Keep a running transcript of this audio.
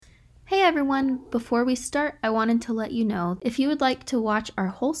Hey everyone! Before we start, I wanted to let you know if you would like to watch our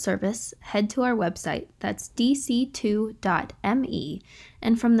whole service, head to our website, that's dc2.me,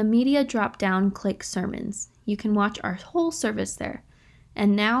 and from the media drop-down, click Sermons. You can watch our whole service there.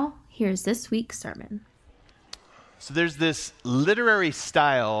 And now, here's this week's sermon. So there's this literary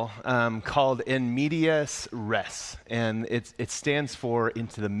style called in medias res, and it stands for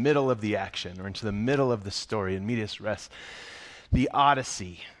into the middle of the action, or into the middle of the story, in medias res. The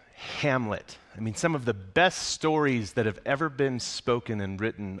Odyssey, Hamlet. I mean, some of the best stories that have ever been spoken and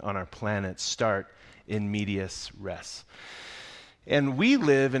written on our planet start in medias res. And we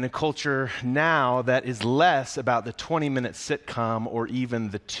live in a culture now that is less about the 20-minute sitcom or even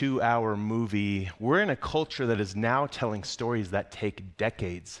the 2-hour movie. We're in a culture that is now telling stories that take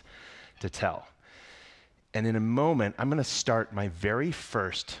decades to tell. And in a moment, I'm going to start my very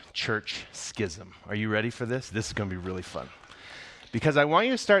first church schism. Are you ready for this? This is going to be really fun. Because I want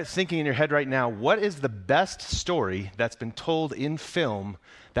you to start thinking in your head right now, what is the best story that's been told in film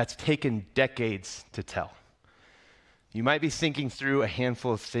that's taken decades to tell? You might be thinking through a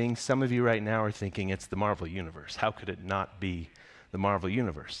handful of things. Some of you right now are thinking it's the Marvel Universe. How could it not be the Marvel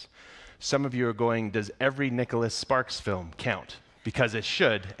Universe? Some of you are going, does every Nicholas Sparks film count? Because it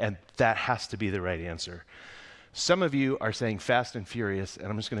should, and that has to be the right answer. Some of you are saying Fast and Furious, and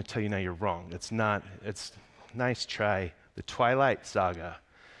I'm just going to tell you now you're wrong. It's not. It's nice try. The Twilight Saga,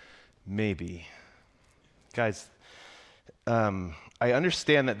 maybe. Guys, I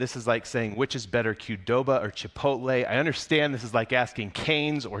understand that this is like saying which is better, Qdoba or Chipotle. I understand this is like asking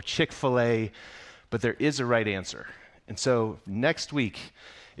Cane's or Chick-fil-A, but there is a right answer. And so next week,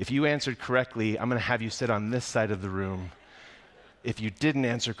 if you answered correctly, I'm going to have you sit on this side of the room. If you didn't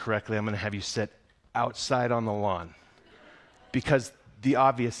answer correctly, I'm going to have you sit outside on the lawn. Because the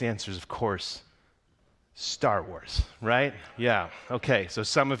obvious answer is, of course, Star Wars, right? Yeah, okay, so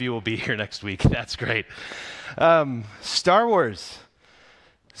some of you will be here next week. That's great. Star Wars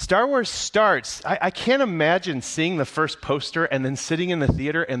starts, I can't imagine seeing the first poster and then sitting in the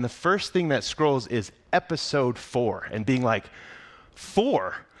theater and the first thing that scrolls is episode 4 and being like,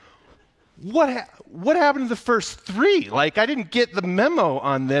 4? What happened to the first 3? Like, I didn't get the memo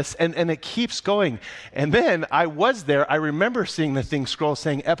on this, and it keeps going. And then I was there. I remember seeing the thing scroll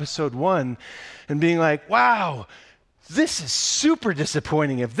saying episode 1 and being like, wow, this is super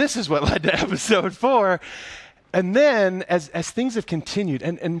disappointing if this is what led to episode 4. And then as things have continued,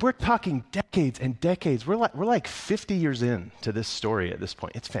 and we're talking decades and decades, we're like 50 years in to this story at this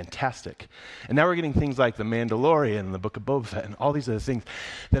point. It's fantastic. And now we're getting things like The Mandalorian and the Book of Boba Fett and all these other things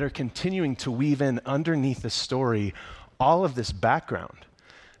that are continuing to weave in underneath the story all of this background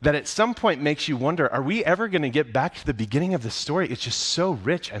that at some point makes you wonder, are we ever going to get back to the beginning of the story? It's just so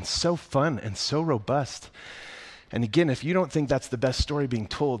rich and so fun and so robust. And again, if you don't think that's the best story being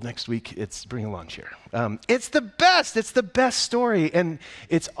told next week, it's bring a lawn chair. It's the best story. And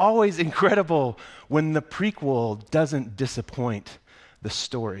it's always incredible when the prequel doesn't disappoint the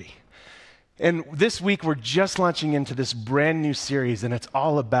story. And this week, we're just launching into this brand new series, and it's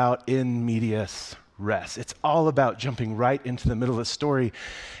all about in medias res. It's all about jumping right into the middle of the story.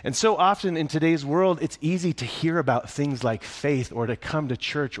 And so often in today's world, it's easy to hear about things like faith or to come to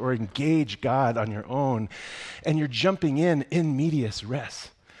church or engage God on your own. And you're jumping in medias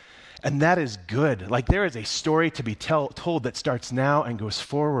res. And that is good. Like, there is a story to be told that starts now and goes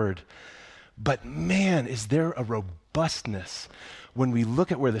forward. But man, is there a robustness when we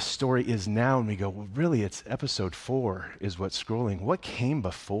look at where the story is now and we go, well, really, it's episode 4 is what's scrolling. What came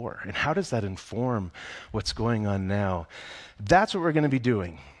before? And how does that inform what's going on now? That's what we're going to be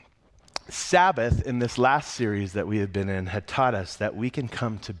doing. Sabbath, in this last series that we have been in, had taught us that we can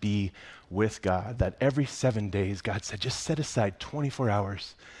come to be with God, that every 7 days, God said, just set aside 24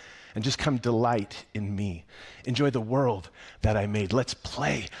 hours and just come delight in me. Enjoy the world that I made. Let's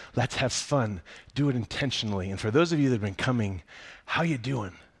play. Let's have fun. Do it intentionally. And for those of you that have been coming, how you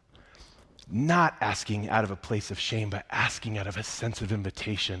doing? Not asking out of a place of shame, but asking out of a sense of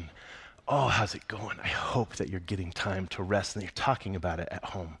invitation. Oh, how's it going? I hope that you're getting time to rest and you're talking about it at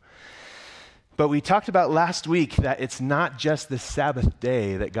home. But we talked about last week that it's not just the Sabbath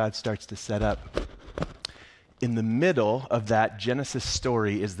day that God starts to set up. In the middle of that Genesis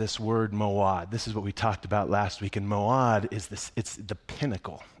story is this word moad. This is what we talked about last week. And moad is it's the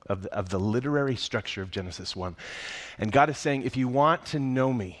pinnacle of the literary structure of Genesis 1. And God is saying, if you want to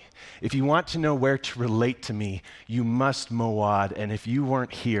know me, if you want to know where to relate to me, you must moad. And if you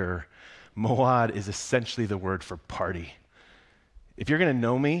weren't here, moad is essentially the word for party. If you're going to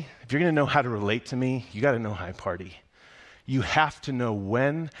know me, if you're going to know how to relate to me, you got to know how I party. You have to know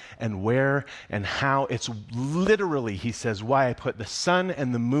when and where and how. It's literally, he says, why I put the sun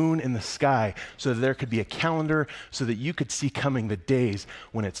and the moon in the sky so that there could be a calendar so that you could see coming the days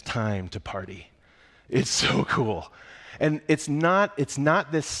when it's time to party. It's so cool. And it's not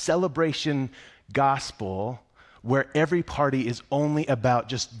this celebration gospel where every party is only about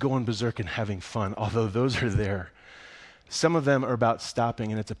just going berserk and having fun, although those are there. Some of them are about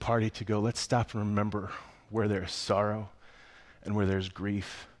stopping, and it's a party to go, let's stop and remember where there's sorrow and where there's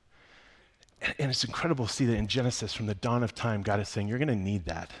grief. And it's incredible to see that in Genesis, from the dawn of time, God is saying, you're going to need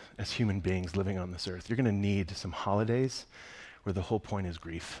that as human beings living on this earth. You're going to need some holidays where the whole point is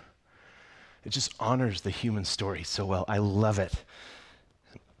grief. It just honors the human story so well. I love it.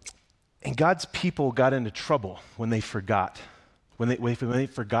 And God's people got into trouble when they forgot. When they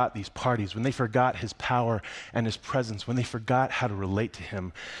forgot these parties, when they forgot his power and his presence, when they forgot how to relate to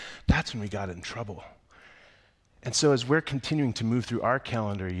him, that's when we got in trouble. And so as we're continuing to move through our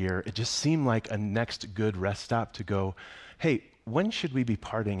calendar year, it just seemed like a next good rest stop to go, hey, when should we be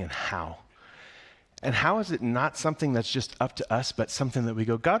partying and how? And how is it not something that's just up to us, but something that we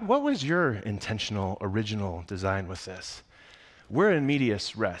go, God, what was your intentional, original design with this? We're in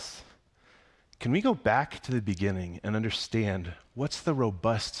medias res. Can we go back to the beginning and understand what's the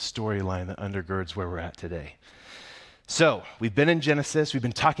robust storyline that undergirds where we're at today? So, we've been in Genesis, we've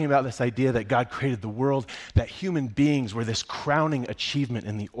been talking about this idea that God created the world, that human beings were this crowning achievement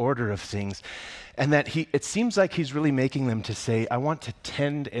in the order of things, and that it seems like he's really making them to say, I want to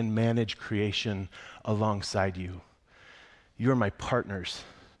tend and manage creation alongside you. You're my partners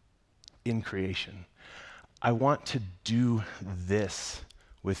in creation. I want to do this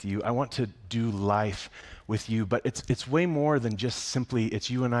with you. I want to do life with you, but it's way more than just simply it's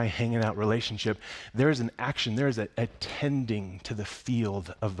you and I hanging out relationship. There is an action, there is a tending to the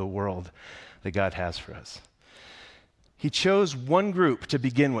field of the world that God has for us. He chose one group to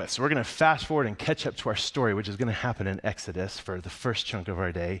begin with. So we're going to fast forward and catch up to our story, which is going to happen in Exodus for the first chunk of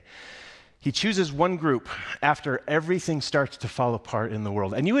our day. He chooses one group after everything starts to fall apart in the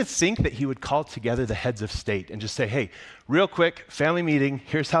world. And you would think that he would call together the heads of state and just say, hey, real quick, family meeting,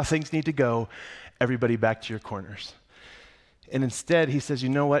 here's how things need to go. Everybody back to your corners. And instead, he says, you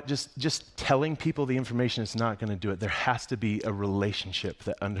know what? Just telling people the information is not going to do it. There has to be a relationship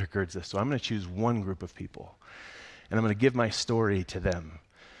that undergirds this. So I'm going to choose one group of people, and I'm going to give my story to them.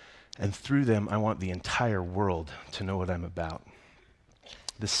 And through them, I want the entire world to know what I'm about.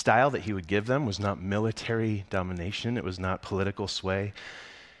 The style that he would give them was not military domination. It was not political sway.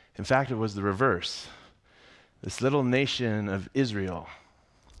 In fact, it was the reverse. This little nation of Israel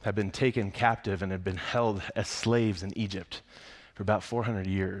had been taken captive and had been held as slaves in Egypt for about 400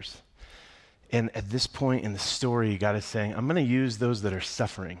 years. And at this point in the story, God is saying, I'm going to use those that are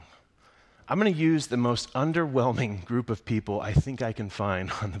suffering. I'm going to use the most underwhelming group of people I think I can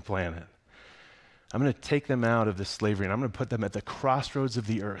find on the planet. I'm going to take them out of this slavery, and I'm going to put them at the crossroads of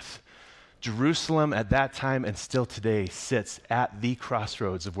the earth. Jerusalem at that time and still today sits at the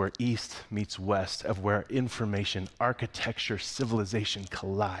crossroads of where east meets west, of where information, architecture, civilization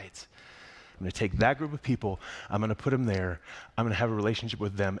collides. I'm going to take that group of people, I'm going to put them there, I'm going to have a relationship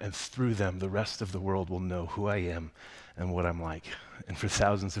with them, and through them, the rest of the world will know who I am and what I'm like. And for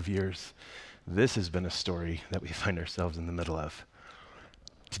thousands of years, this has been a story that we find ourselves in the middle of.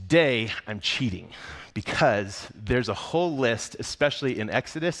 Today, I'm cheating because there's a whole list, especially in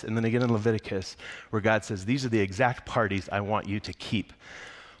Exodus and then again in Leviticus, where God says, these are the exact parties I want you to keep.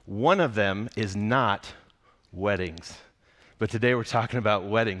 One of them is not weddings. But today we're talking about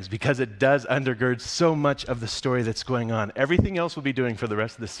weddings because it does undergird so much of the story that's going on. Everything else we'll be doing for the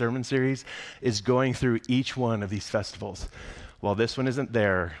rest of the sermon series is going through each one of these festivals. While this one isn't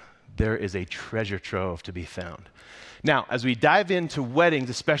there, there is a treasure trove to be found. Now, as we dive into weddings,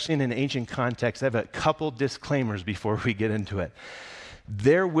 especially in an ancient context, I have a couple disclaimers before we get into it.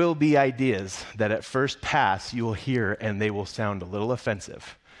 There will be ideas that at first pass you will hear and they will sound a little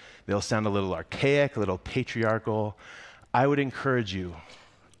offensive. They'll sound a little archaic, a little patriarchal. I would encourage you,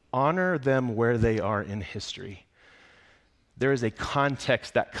 honor them where they are in history. There is a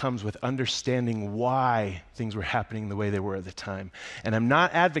context that comes with understanding why things were happening the way they were at the time. And I'm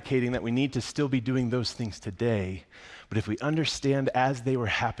not advocating that we need to still be doing those things today, but if we understand as they were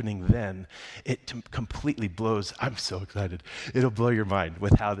happening then, it completely blows, I'm so excited, it'll blow your mind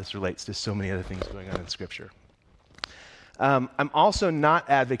with how this relates to so many other things going on in Scripture. I'm also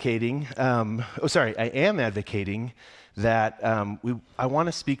not advocating, I am advocating that I want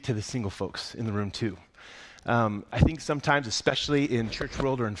to speak to the single folks in the room too. I think sometimes, especially in church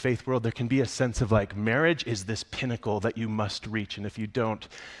world or in faith world, there can be a sense of like marriage is this pinnacle that you must reach, and if you don't,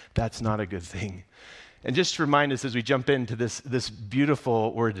 that's not a good thing. And just to remind us as we jump into this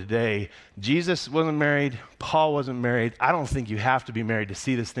beautiful word today, Jesus wasn't married, Paul wasn't married. I don't think you have to be married to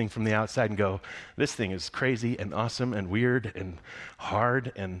see this thing from the outside and go, this thing is crazy and awesome and weird and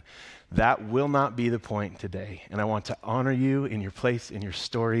hard, and that will not be the point today. And I want to honor you in your place, in your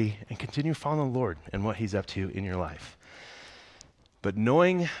story, and continue following the Lord and what he's up to in your life. But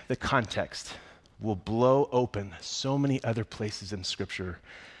knowing the context will blow open so many other places in Scripture,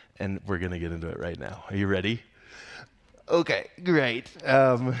 and we're going to get into it right now. Are you ready? Okay, great.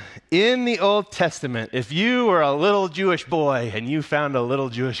 In the Old Testament, if you were a little Jewish boy and you found a little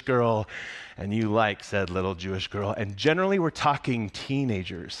Jewish girl and you like said little Jewish girl, and generally we're talking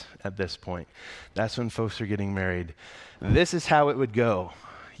teenagers at this point. That's when folks are getting married. This is how it would go.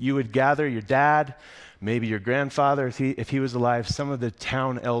 You would gather your dad, maybe your grandfather, if he was alive, some of the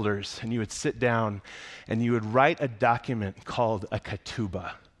town elders, and you would sit down and you would write a document called a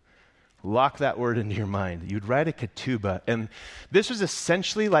ketubah. Lock that word into your mind. You'd write a ketubah, and this was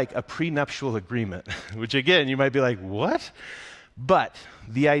essentially like a prenuptial agreement, which again, you might be like, what? But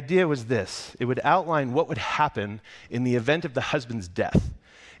the idea was this. It would outline what would happen in the event of the husband's death.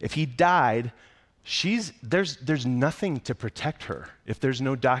 If he died, there's nothing to protect her. If there's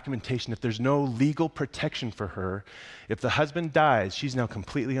no documentation, if there's no legal protection for her, if the husband dies, she's now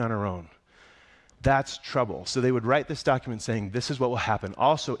completely on her own. That's trouble. So they would write this document saying, this is what will happen.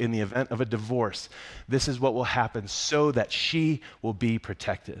 Also, in the event of a divorce, this is what will happen so that she will be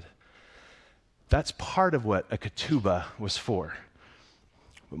protected. That's part of what a ketubah was for.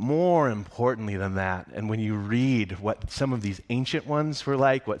 But more importantly than that, and when you read what some of these ancient ones were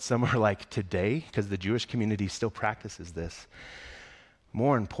like, what some are like today, because the Jewish community still practices this,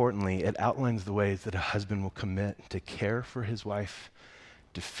 more importantly, it outlines the ways that a husband will commit to care for his wife,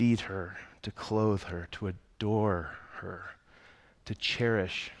 to feed her, to clothe her, to adore her, to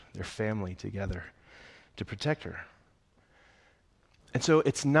cherish their family together, to protect her. And so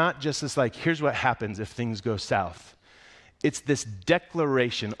it's not just this like, here's what happens if things go south. It's this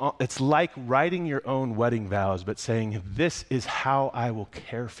declaration. It's like writing your own wedding vows, but saying, this is how I will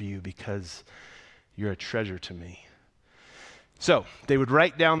care for you because you're a treasure to me. So they would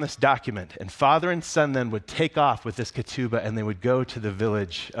write down this document, and father and son then would take off with this ketubah, and they would go to the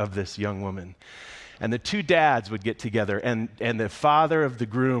village of this young woman. And the two dads would get together, and the father of the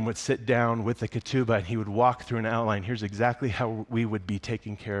groom would sit down with the ketubah, and he would walk through an outline. Here's exactly how we would be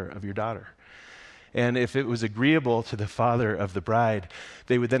taking care of your daughter. And if it was agreeable to the father of the bride,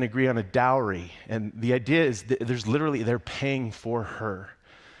 they would then agree on a dowry. And the idea is that they're paying for her,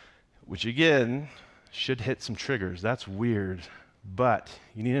 which again, should hit some triggers. That's weird, but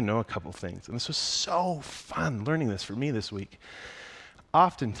you need to know a couple things. And this was so fun learning this for me this week.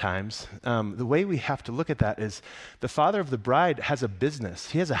 Oftentimes, the way we have to look at that is the father of the bride has a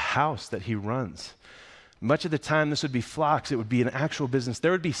business. He has a house that he runs. Much of the time, this would be flocks. It would be an actual business.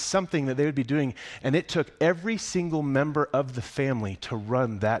 There would be something that they would be doing, and it took every single member of the family to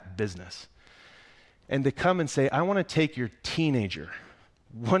run that business. And to come and say, I want to take your teenager,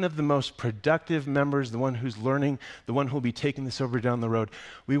 one of the most productive members, the one who's learning, the one who'll be taking this over down the road,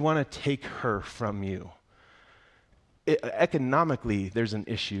 we want to take her from you. Economically, there's an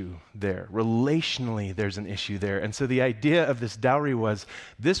issue there. Relationally, there's an issue there. And so the idea of this dowry was,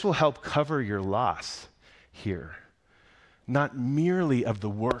 this will help cover your loss here. Not merely of the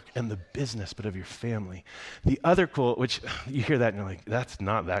work and the business, but of your family. The other cool, which you hear that and you're like, that's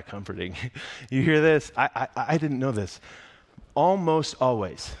not that comforting. You hear this, I didn't know this. Almost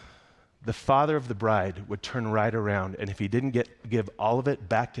always, the father of the bride would turn right around, and if he didn't give all of it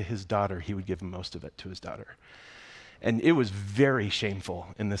back to his daughter, he would give most of it to his daughter. And it was very shameful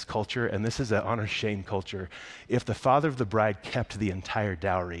in this culture, and this is an honor-shame culture. If the father of the bride kept the entire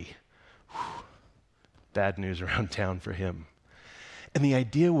dowry, bad news around town for him. And the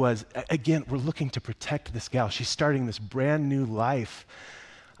idea was, again, we're looking to protect this gal. She's starting this brand new life.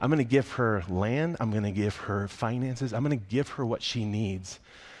 I'm going to give her land. I'm going to give her finances. I'm going to give her what she needs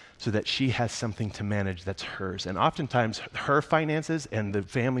so that she has something to manage that's hers. And oftentimes, her finances and the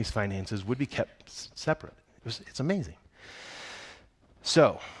family's finances would be kept separate. It's amazing.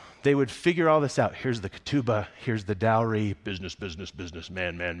 So they would figure all this out. Here's the ketubah. Here's the dowry. Business, business, business,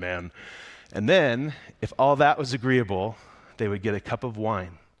 man, man, man. And then, if all that was agreeable, they would get a cup of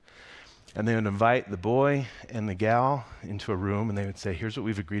wine. And they would invite the boy and the gal into a room, and they would say, here's what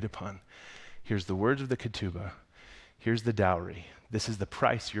we've agreed upon. Here's the words of the ketubah. Here's the dowry. This is the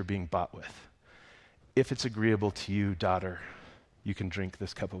price you're being bought with. If it's agreeable to you, daughter, you can drink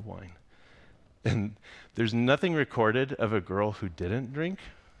this cup of wine. And there's nothing recorded of a girl who didn't drink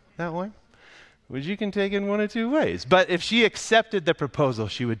that wine. which you can take in one of two ways. But if she accepted the proposal,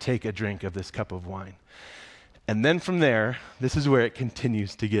 she would take a drink of this cup of wine. And then from there, this is where it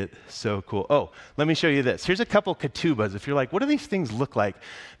continues to get so cool. Oh, let me show you this. Here's a couple ketubas. If you're like, what do these things look like?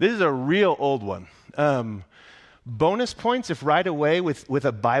 This is a real old one. Bonus points if right away with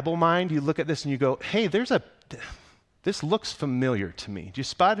a Bible mind, you look at this and you go, hey, this looks familiar to me. Do you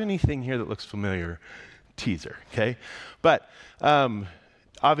spot anything here that looks familiar? Teaser, okay? But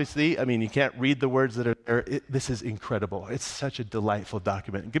obviously, I mean, you can't read the words that are there. This is incredible. It's such a delightful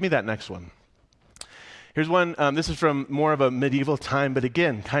document. Give me that next one. Here's one. This is from more of a medieval time, but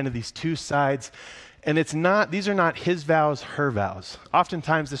again, kind of these two sides. And these are not his vows, her vows.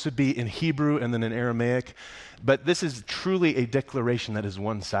 Oftentimes this would be in Hebrew and then in Aramaic, but this is truly a declaration that is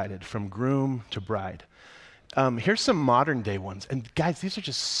one-sided, from groom to bride. Here's some modern day ones. And guys, these are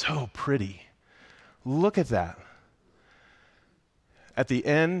just so pretty. Look at that. At the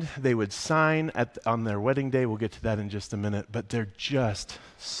end, they would sign on their wedding day. We'll get to that in just a minute, but they're just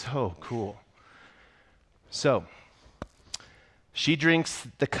so cool. So, she drinks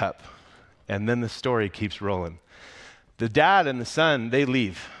the cup, and then the story keeps rolling. The dad and the son, they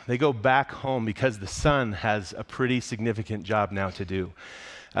leave. They go back home because the son has a pretty significant job now to do.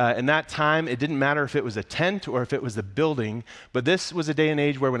 In that time, it didn't matter if it was a tent or if it was a building, but this was a day and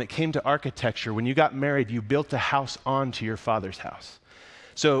age where when it came to architecture, when you got married, you built a house onto your father's house.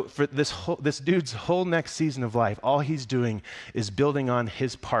 So for this dude's whole next season of life, all he's doing is building on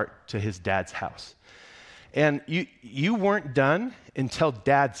his part to his dad's house. And you weren't done until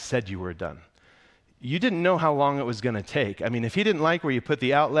dad said you were done. You didn't know how long it was going to take. I mean, if he didn't like where you put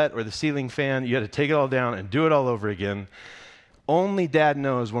the outlet or the ceiling fan, you had to take it all down and do it all over again. Only dad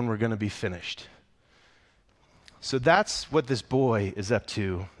knows when we're going to be finished. So that's what this boy is up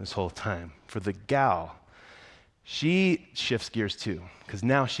to this whole time. For the gal, she shifts gears too, because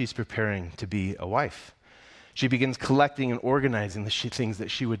now she's preparing to be a wife. She begins collecting and organizing the things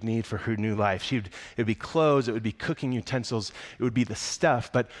that she would need for her new life. It would be clothes, it would be cooking utensils, it would be the stuff.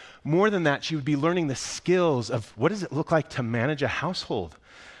 But more than that, she would be learning the skills of what does it look like to manage a household?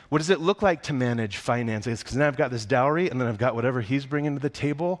 What does it look like to manage finances? Because now I've got this dowry, and then I've got whatever he's bringing to the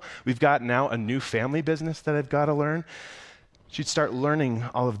table. We've got now a new family business that I've got to learn. She'd start learning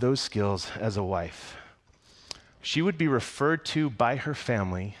all of those skills as a wife. She would be referred to by her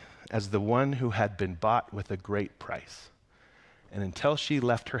family as the one who had been bought with a great price. And until she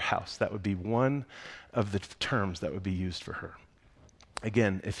left her house, that would be one of the terms that would be used for her.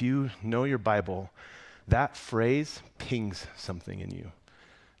 Again, if you know your Bible, that phrase pings something in you.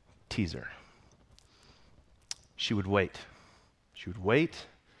 Teaser. She would wait. She would wait.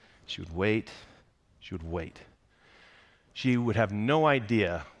 She would wait. She would wait. She would have no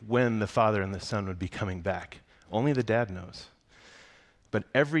idea when the father and the son would be coming back. Only the dad knows. But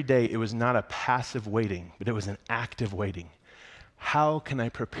every day, it was not a passive waiting, but it was an active waiting. How can I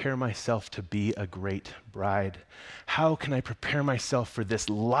prepare myself to be a great bride? How can I prepare myself for this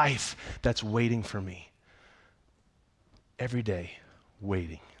life that's waiting for me? Every day,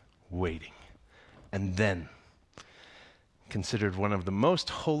 waiting. And then, considered one of the most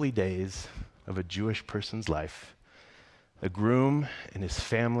holy days of a Jewish person's life, the groom and his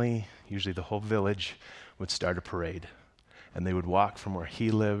family, usually the whole village, would start a parade. And they would walk from where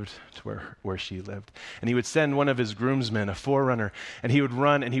he lived to where she lived. And he would send one of his groomsmen, a forerunner, and he would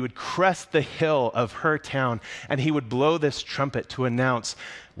run and he would crest the hill of her town, and he would blow this trumpet to announce,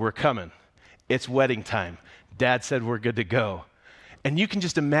 we're coming. It's wedding time. Dad said we're good to go. And you can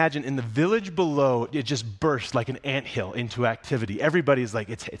just imagine in the village below, it just burst like an anthill into activity. Everybody's like,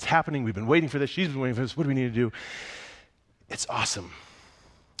 it's happening. We've been waiting for this. She's been waiting for this. What do we need to do? It's awesome.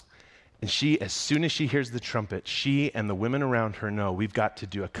 And she, as soon as she hears the trumpet, she and the women around her know we've got to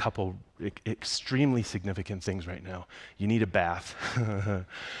do a couple extremely significant things right now. You need a bath.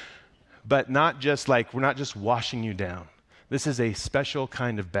 But not just like, we're not just washing you down. This is a special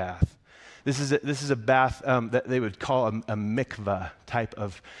kind of bath. This is a bath that they would call a mikvah type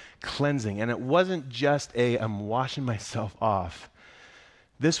of cleansing. And it wasn't just I'm washing myself off.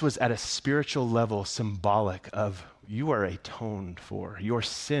 This was at a spiritual level symbolic of you are atoned for. Your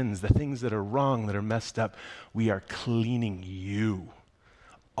sins, the things that are wrong, that are messed up, we are cleaning you,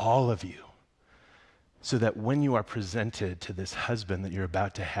 all of you, so that when you are presented to this husband that you're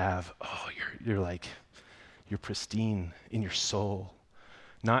about to have, you're pristine in your soul,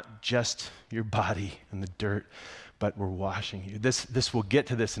 not just your body and the dirt, but we're washing you. This we'll get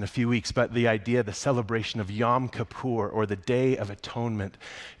to this in a few weeks, but the idea, the celebration of Yom Kippur, or the Day of Atonement,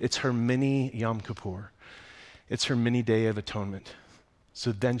 it's her mini Yom Kippur. It's her mini Day of Atonement.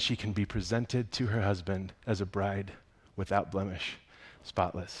 So then she can be presented to her husband as a bride without blemish,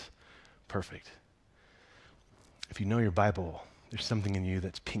 spotless, perfect. If you know your Bible, there's something in you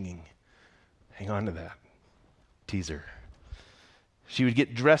that's pinging. Hang on to that. Teaser. She would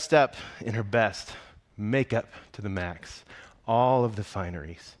get dressed up in her best, makeup to the max, all of the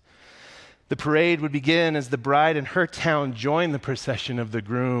fineries. The parade would begin as the bride in her town joined the procession of the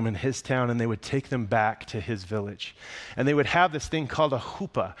groom in his town, and they would take them back to his village. And they would have this thing called a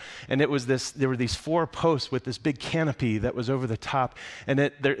chuppah, and there were these 4 posts with this big canopy that was over the top, and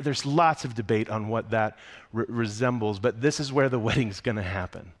there's lots of debate on what that resembles, but this is where the wedding's going to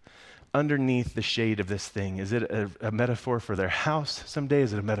happen. Underneath the shade of this thing, is it a metaphor for their house someday?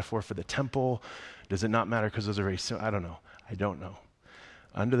 Is it a metaphor for the temple? Does it not matter because those are very I don't know. I don't know.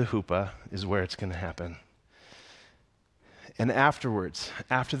 Under the chuppah is where it's going to happen. And afterwards,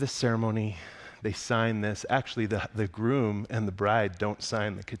 after the ceremony, they sign this. Actually, the groom and the bride don't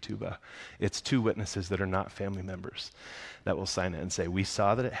sign the ketubah. It's 2 witnesses that are not family members that will sign it and say, we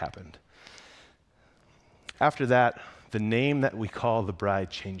saw that it happened. After that, the name that we call the bride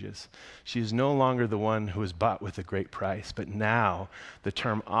changes. She is no longer the one who was bought with a great price, but now the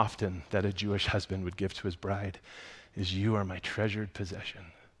term often that a Jewish husband would give to his bride is, you are my treasured possession.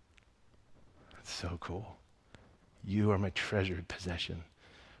 That's so cool. You are my treasured possession.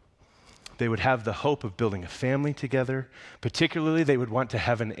 They would have the hope of building a family together. Particularly, they would want to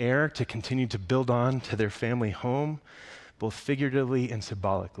have an heir to continue to build on to their family home, both figuratively and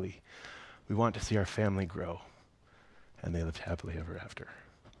symbolically. We want to see our family grow. And they lived happily ever after.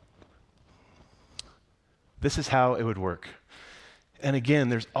 This is how it would work. And again,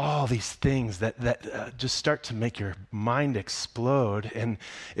 there's all these things that just start to make your mind explode. And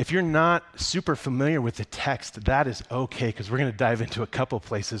if you're not super familiar with the text, that is okay, because we're going to dive into a couple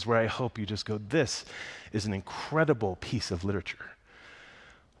places where I hope you just go, this is an incredible piece of literature.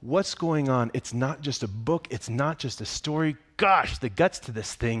 What's going on? It's not just a book. It's not just a story. Gosh, the guts to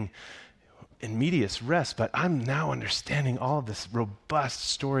this thing in medias res, but I'm now understanding all of this robust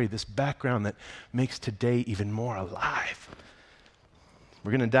story, this background that makes today even more alive.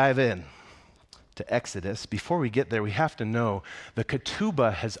 We're going to dive in to Exodus. Before we get there, we have to know the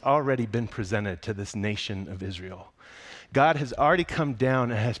ketubah has already been presented to this nation of Israel. God has already come down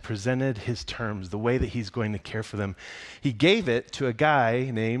and has presented his terms, the way that he's going to care for them. He gave it to a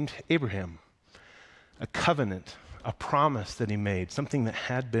guy named Abraham, a covenant, a promise that he made, something that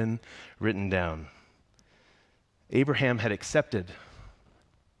had been written down. Abraham had accepted.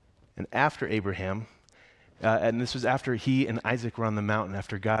 And after Abraham, and this was after he and Isaac were on the mountain,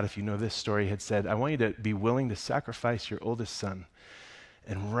 after God, if you know this story, had said, I want you to be willing to sacrifice your oldest son.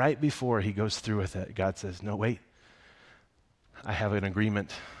 And right before he goes through with it, God says, no, wait. I have an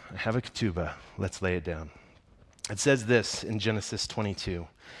agreement. I have a ketubah. Let's lay it down. It says this in Genesis 22.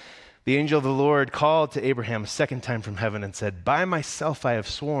 The angel of the Lord called to Abraham a second time from heaven and said, by myself I have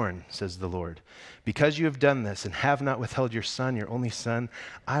sworn, says the Lord, because you have done this and have not withheld your son, your only son,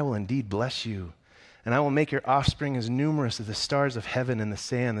 I will indeed bless you. And I will make your offspring as numerous as the stars of heaven and the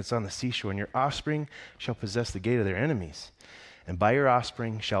sand that's on the seashore, and your offspring shall possess the gate of their enemies. And by your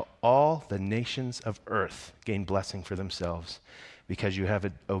offspring shall all the nations of earth gain blessing for themselves, because you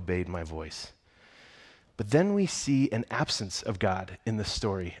have obeyed my voice. But then we see an absence of God in the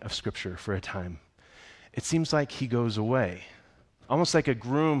story of Scripture for a time. It seems like he goes away, almost like a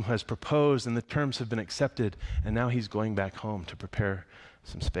groom has proposed and the terms have been accepted, and now he's going back home to prepare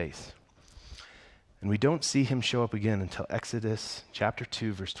some space. And we don't see him show up again until Exodus chapter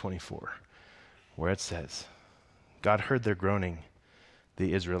 2, verse 24, where it says, God heard their groaning,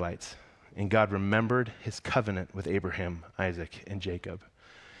 the Israelites, and God remembered his covenant with Abraham, Isaac, and Jacob.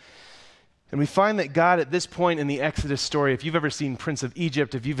 And we find that God at this point in the Exodus story, if you've ever seen Prince of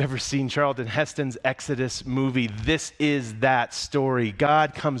Egypt, if you've ever seen Charlton Heston's Exodus movie, this is that story.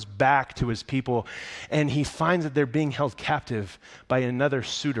 God comes back to his people, and he finds that they're being held captive by another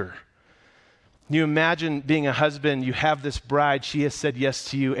suitor. You imagine being a husband, you have this bride, she has said yes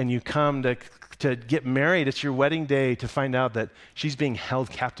to you, and you come to get married. It's your wedding day to find out that she's being held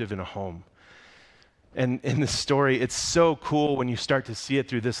captive in a home. And in this story, it's so cool when you start to see it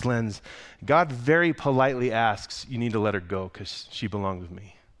through this lens. God very politely asks, you need to let her go because she belongs with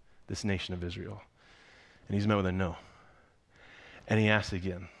me, this nation of Israel. And he's met with a no. And he asks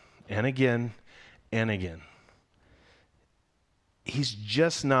again, and again, and again. He's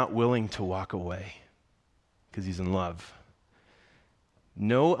just not willing to walk away because he's in love.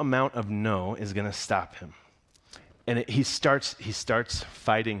 No amount of no is going to stop him. And he starts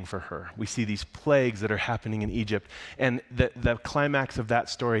fighting for her. We see these plagues that are happening in Egypt. And the climax of that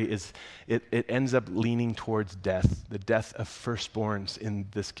story is it ends up leaning towards death, the death of firstborns in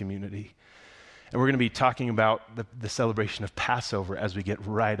this community. And we're going to be talking about the celebration of Passover as we get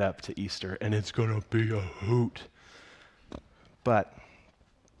right up to Easter. And it's going to be a hoot. But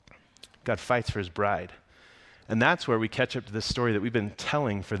God fights for his bride. And that's where we catch up to this story that we've been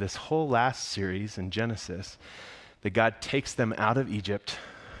telling for this whole last series in Genesis, that God takes them out of Egypt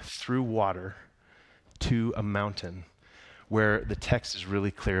through water to a mountain where the text is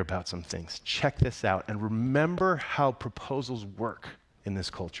really clear about some things. Check this out and remember how proposals work in this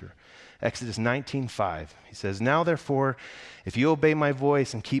culture. Exodus 19:5, he says, "Now therefore, if you obey my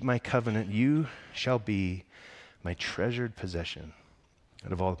voice and keep my covenant, you shall be my treasured possession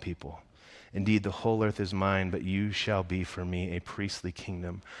out of all the people. Indeed, the whole earth is mine, but you shall be for me a priestly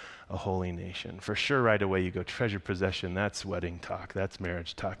kingdom, a holy nation." For sure, right away you go, treasured possession, that's wedding talk, that's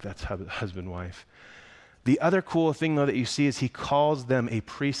marriage talk, that's husband-wife. The other cool thing, though, that you see is he calls them a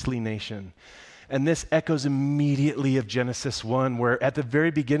priestly nation. And this echoes immediately of Genesis 1, where at the very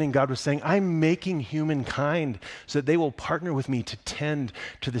beginning, God was saying, I'm making humankind so that they will partner with me to tend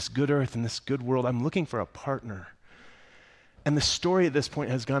to this good earth and this good world. I'm looking for a partner. And the story at this point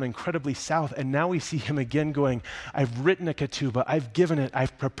has gone incredibly south. And now we see him again going, I've written a ketubah, I've given it,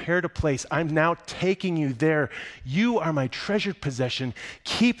 I've prepared a place. I'm now taking you there. You are my treasured possession.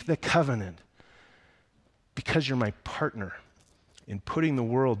 Keep the covenant because you're my partner in putting the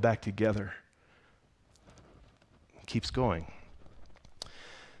world back together. Keeps going.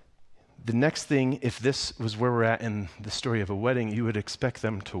 The next thing, if this was where we're at in the story of a wedding, you would expect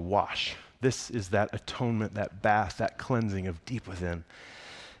them to wash. This is that atonement, that bath, that cleansing of deep within.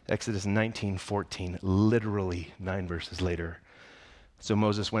 Exodus 19:14, literally 9 verses later. So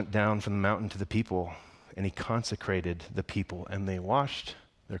Moses went down from the mountain to the people, and he consecrated the people, and they washed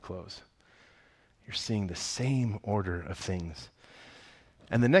their clothes. You're seeing the same order of things.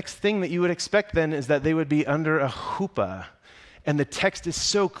 And the next thing that you would expect then is that they would be under a chuppah. And the text is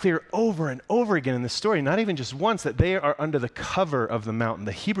so clear over and over again in the story, not even just once, that they are under the cover of the mountain.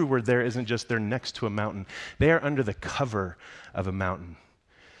 The Hebrew word there isn't just they're next to a mountain. They are under the cover of a mountain.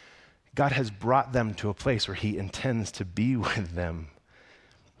 God has brought them to a place where he intends to be with them.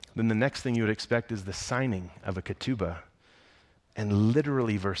 Then the next thing you would expect is the signing of a ketubah. And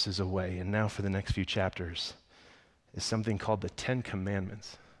literally verses away, and now for the next few chapters, is something called the 10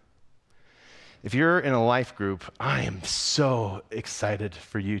 Commandments. If you're in a life group, I am so excited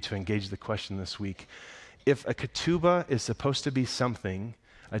for you to engage the question this week. If a ketubah is supposed to be something,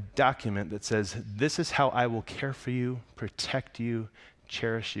 a document that says, this is how I will care for you, protect you,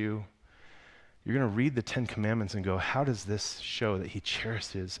 cherish you, you're going to read the 10 Commandments and go, how does this show that he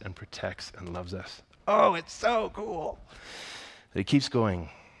cherishes and protects and loves us? Oh, it's so cool. But he keeps going.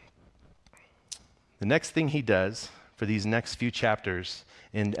 The next thing he does for these next few chapters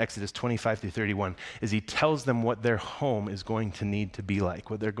in Exodus 25 through 31 is he tells them what their home is going to need to be like,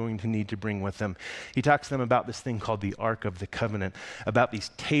 what they're going to need to bring with them. He talks to them about this thing called the Ark of the Covenant, about these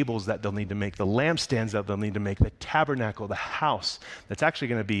tables that they'll need to make, the lampstands that they'll need to make, the tabernacle, the house that's actually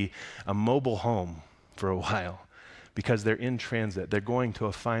going to be a mobile home for a while because they're in transit. They're going to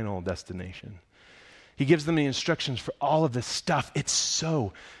a final destination. He gives them the instructions for all of this stuff. It's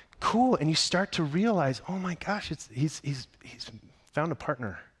so cool. And you start to realize, oh my gosh, he's found a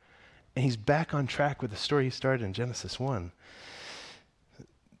partner. And he's back on track with the story he started in Genesis 1.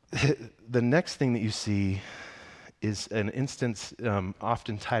 The next thing that you see is an instance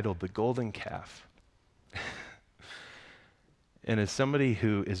often titled the golden calf. And as somebody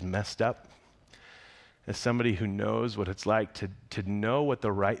who is messed up, as somebody who knows what it's like to know what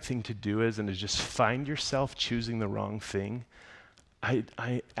the right thing to do is and to just find yourself choosing the wrong thing,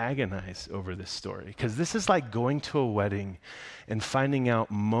 I agonize over this story because this is like going to a wedding and finding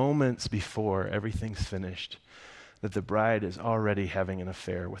out moments before everything's finished that the bride is already having an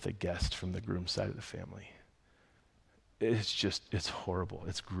affair with a guest from the groom's side of the family. It's horrible.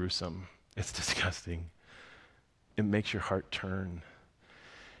 It's gruesome. It's disgusting. It makes your heart turn.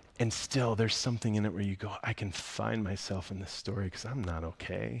 And still, there's something in it where you go, I can find myself in this story because I'm not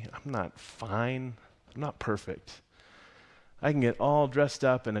okay. I'm not fine. I'm not perfect. I can get all dressed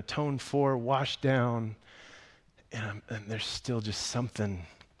up and atoned for, washed down, and there's still just something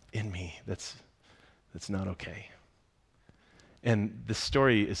in me that's not okay. And the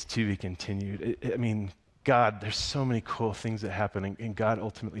story is to be continued. I mean, God, there's so many cool things that happen, and God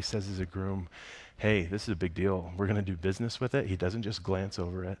ultimately says as a groom, hey, this is a big deal. We're going to do business with it. He doesn't just glance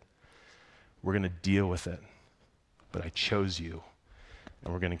over it. We're going to deal with it. But I chose you,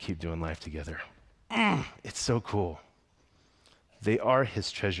 and we're going to keep doing life together. It's so cool. They are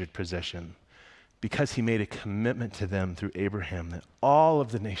his treasured possession because he made a commitment to them through Abraham that all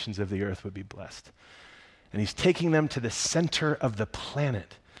of the nations of the earth would be blessed. And he's taking them to the center of the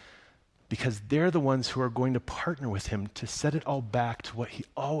planet because they're the ones who are going to partner with him to set it all back to what he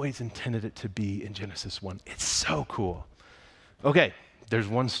always intended it to be in Genesis 1. It's so cool. Okay, there's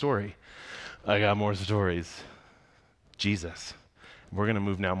one story. I got more stories. Jesus. We're going to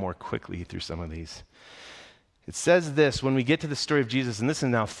move now more quickly through some of these. It says this when we get to the story of Jesus, and this is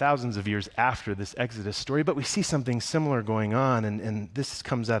now thousands of years after this Exodus story, but we see something similar going on, and this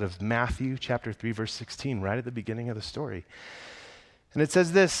comes out of Matthew chapter 3, verse 16, right at the beginning of the story. And it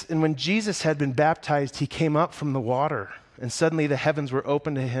says this, and when Jesus had been baptized, he came up from the water, and suddenly the heavens were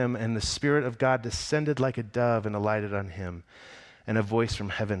opened to him, and the Spirit of God descended like a dove and alighted on him. And a voice from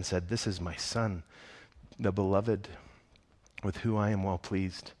heaven said, "This is my Son, the beloved, with whom I am well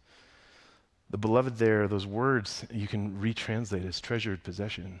pleased." The beloved there, those words you can retranslate as treasured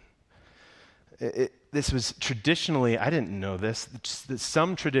possession. This was traditionally, I didn't know this,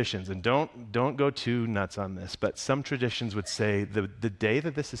 some traditions, and don't go too nuts on this, but some traditions would say the day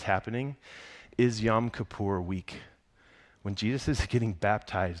that this is happening is Yom Kippur week. When Jesus is getting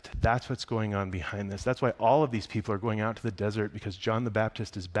baptized, that's what's going on behind this. That's why all of these people are going out to the desert, because John the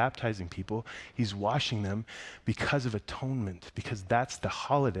Baptist is baptizing people. He's washing them because of atonement, because that's the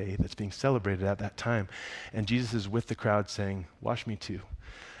holiday that's being celebrated at that time. And Jesus is with the crowd saying, "Wash me too.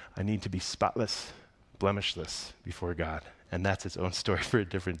 I need to be spotless, blemishless before God." And that's its own story for a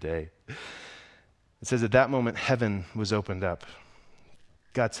different day. It says at that moment, heaven was opened up.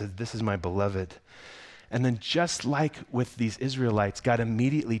 God said, "This is my beloved." And then just like with these Israelites, God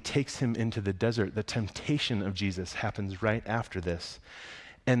immediately takes him into the desert. The temptation of Jesus happens right after this.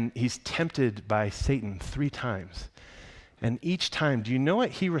 And he's tempted by Satan 3 times. And each time, do you know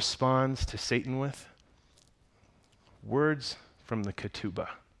what he responds to Satan with? Words from the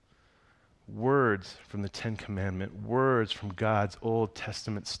Ketubah. Words from the 10 Commandments. Words from God's Old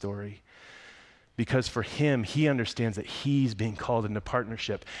Testament story. Because for him, he understands that he's being called into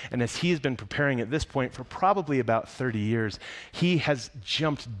partnership. And as he has been preparing at this point for probably about 30 years, he has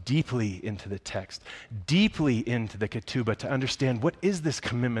jumped deeply into the text, deeply into the Ketubah to understand, what is this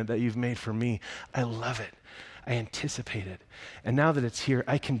commitment that you've made for me? I love it. I anticipate it. And now that it's here,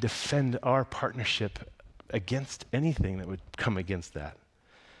 I can defend our partnership against anything that would come against that.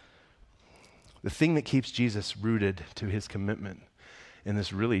 The thing that keeps Jesus rooted to his commitment in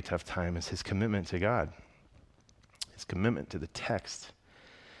this really tough time is his commitment to God, his commitment to the text.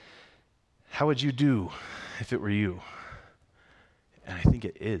 How would you do if it were you? And I think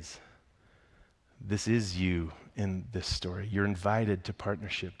it is. This is you in this story. You're invited to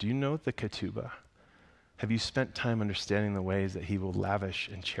partnership. Do you know the Ketubah? Have you spent time understanding the ways that he will lavish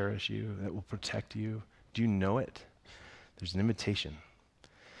and cherish you, that will protect you? Do you know it? There's an invitation.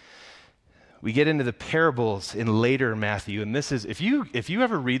 We get into the parables in later Matthew, and this is, if you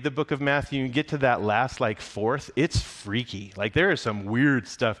ever read the book of Matthew and get to that last fourth, it's freaky. There is some weird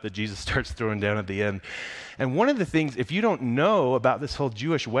stuff that Jesus starts throwing down at the end. And one of the things, if you don't know about this whole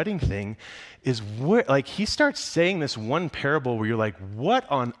Jewish wedding thing, is he starts saying this one parable where you're like, what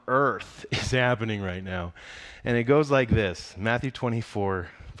on earth is happening right now? And it goes like this, Matthew 24,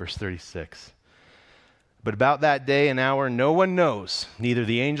 verse 36. But about that day and hour no one knows, neither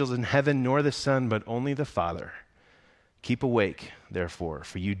the angels in heaven nor the Son, but only the Father. Keep awake, therefore,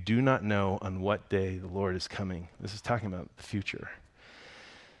 for you do not know on what day the Lord is coming. This is talking about the future.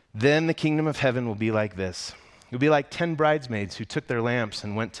 Then the kingdom of heaven will be like this. It will be like 10 bridesmaids who took their lamps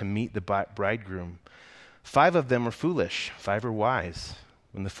and went to meet the bridegroom. 5 of them were foolish, 5 were wise.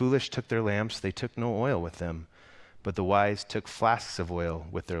 When the foolish took their lamps, they took no oil with them, but the wise took flasks of oil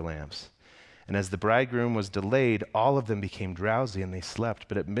with their lamps. And as the bridegroom was delayed, all of them became drowsy and they slept.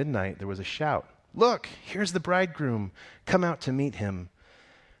 But at midnight there was a shout, "Look, here's the bridegroom. Come out to meet him."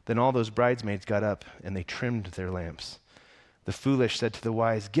 Then all those bridesmaids got up and they trimmed their lamps. The foolish said to the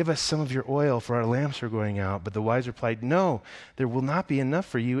wise, "Give us some of your oil, for our lamps are going out." But the wise replied, "No, there will not be enough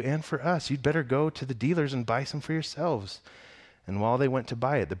for you and for us. You'd better go to the dealers and buy some for yourselves." And while they went to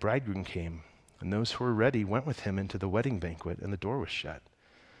buy it, the bridegroom came. And those who were ready went with him into the wedding banquet, and the door was shut.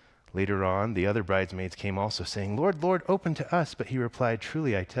 Later on, the other bridesmaids came also, saying, "Lord, Lord, open to us." But he replied,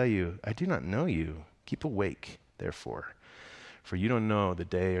 "Truly, I tell you, I do not know you. Keep awake, therefore, for you don't know the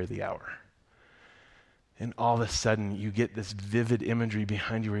day or the hour." And all of a sudden, you get this vivid imagery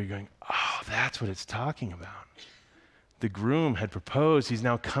behind you where you're going, oh, that's what it's talking about. The groom had proposed. He's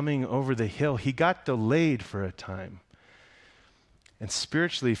now coming over the hill. He got delayed for a time. And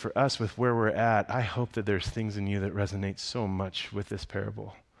spiritually, for us, with where we're at, I hope that there's things in you that resonate so much with this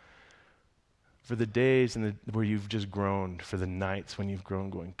parable. For the days where you've just groaned, for the nights when you've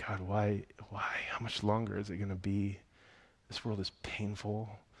groaned going, God, why, how much longer is it going to be? This world is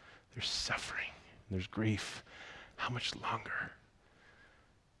painful. There's suffering. There's grief. How much longer?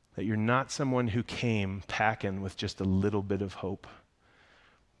 That you're not someone who came packing with just a little bit of hope,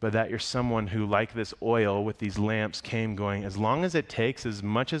 but that you're someone who, like this oil with these lamps, came going, as long as it takes, as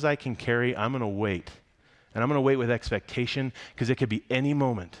much as I can carry, I'm going to wait. And I'm going to wait with expectation because it could be any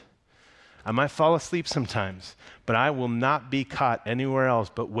moment. I might fall asleep sometimes, but I will not be caught anywhere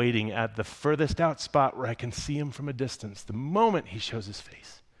else but waiting at the furthest out spot where I can see him from a distance the moment he shows his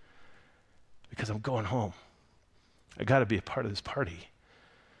face. Because I'm going home. I got to be a part of this party.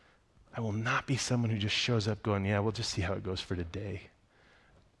 I will not be someone who just shows up going, yeah, we'll just see how it goes for today.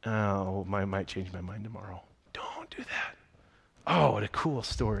 Oh, I might change my mind tomorrow. Don't do that. Oh, what a cool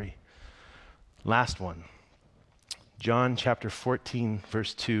story. Last one. John chapter 14,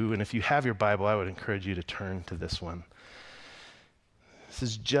 verse 2. And if you have your Bible, I would encourage you to turn to this one. This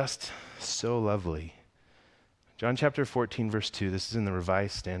is just so lovely. John chapter 14, verse 2. This is in the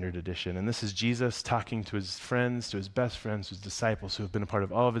Revised Standard Edition. And this is Jesus talking to his friends, to his best friends, to his disciples who have been a part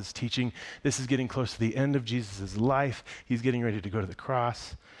of all of his teaching. This is getting close to the end of Jesus' life. He's getting ready to go to the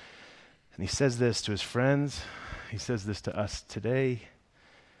cross. And he says this to his friends. He says this to us today.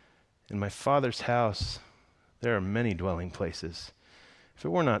 In my Father's house, there are many dwelling places. If it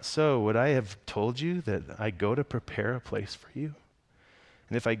were not so, would I have told you that I go to prepare a place for you?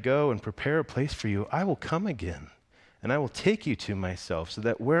 And if I go and prepare a place for you, I will come again, and I will take you to myself, so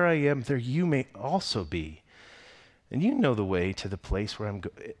that where I am, there you may also be. And you know the way to the place where I'm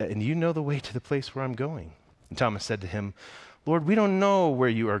going. And Thomas said to him, Lord, we don't know where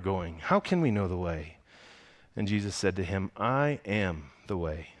you are going. How can we know the way? And Jesus said to him, I am the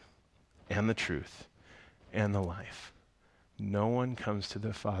way and the truth and the life. No one comes to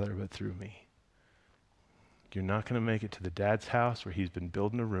the Father but through me. You're not going to make it to the Dad's house where he's been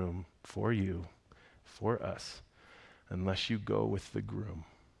building a room for you, for us, unless you go with the groom.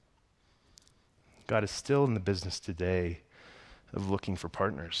 God is still in the business today of looking for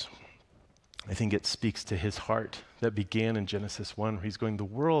partners. I think it speaks to his heart that began in Genesis 1, where he's going, the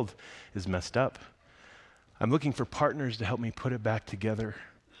world is messed up. I'm looking for partners to help me put it back together.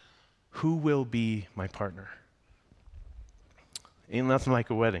 Who will be my partner? Ain't nothing like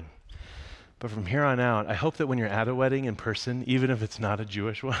a wedding. But from here on out, I hope that when you're at a wedding in person, even if it's not a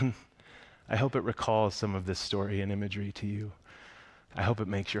Jewish one, I hope it recalls some of this story and imagery to you. I hope it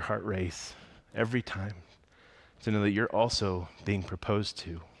makes your heart race every time to know that you're also being proposed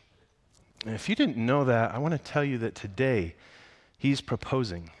to. And if you didn't know that, I want to tell you that today he's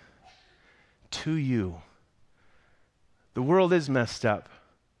proposing to you. The world is messed up.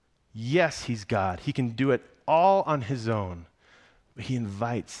 Yes, he's God. He can do it all on his own. But he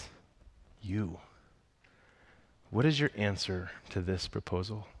invites you. What is your answer to this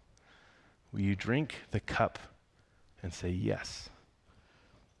proposal? Will you drink the cup and say yes?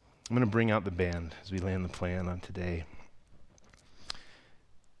 I'm going to bring out the band as we land the plan on today.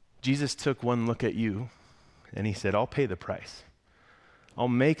 Jesus took one look at you and he said, I'll pay the price. I'll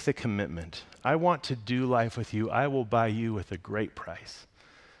make the commitment. I want to do life with you. I will buy you with a great price.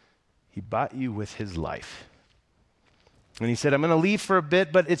 He bought you with his life. And he said, I'm going to leave for a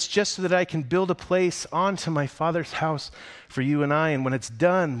bit, but it's just so that I can build a place onto my Father's house for you and I. And when it's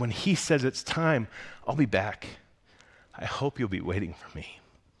done, when he says it's time, I'll be back. I hope you'll be waiting for me.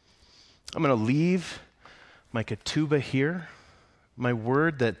 I'm going to leave my ketubah here, my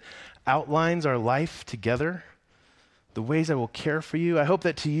word that outlines our life together, the ways I will care for you. I hope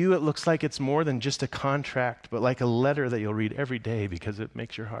that to you it looks like it's more than just a contract, but like a letter that you'll read every day because it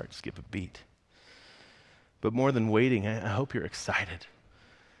makes your heart skip a beat. But more than waiting, I hope you're excited.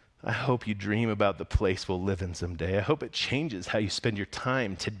 I hope you dream about the place we'll live in someday. I hope it changes how you spend your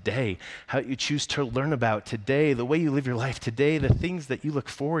time today, how you choose to learn about today, the way you live your life today, the things that you look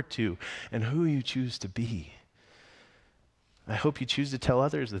forward to, and who you choose to be. I hope you choose to tell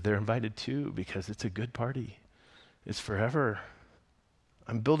others that they're invited too, because it's a good party. It's forever.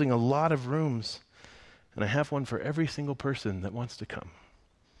 I'm building a lot of rooms, and I have one for every single person that wants to come.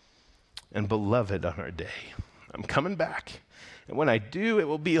 And beloved, on our day, I'm coming back. And when I do, it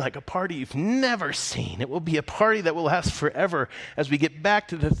will be like a party you've never seen. It will be a party that will last forever as we get back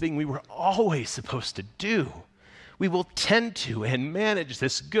to the thing we were always supposed to do. We will tend to and manage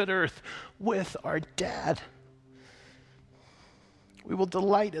this good earth with our Dad. We will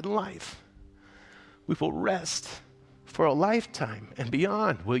delight in life. We will rest for a lifetime and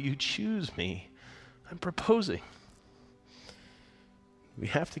beyond. Will you choose me? I'm proposing. We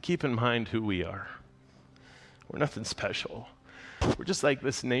have to keep in mind who we are. We're nothing special. We're just like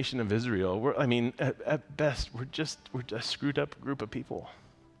this nation of Israel. At best, we're a screwed up group of people.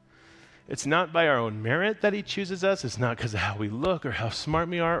 It's not by our own merit that he chooses us. It's not because of how we look or how smart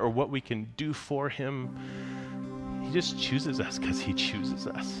we are or what we can do for him. He just chooses us because he chooses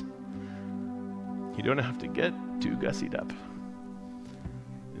us. You don't have to get too gussied up.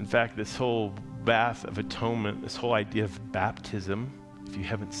 In fact, this whole bath of atonement, this whole idea of baptism, if you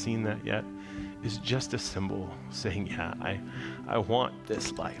haven't seen that yet, is just a symbol saying, yeah, I want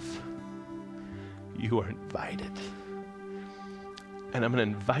this life. You are invited. And I'm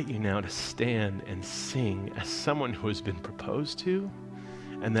going to invite you now to stand and sing as someone who has been proposed to,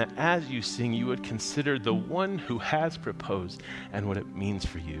 and that as you sing, you would consider the one who has proposed and what it means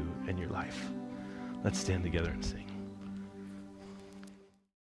for you and your life. Let's stand together and sing.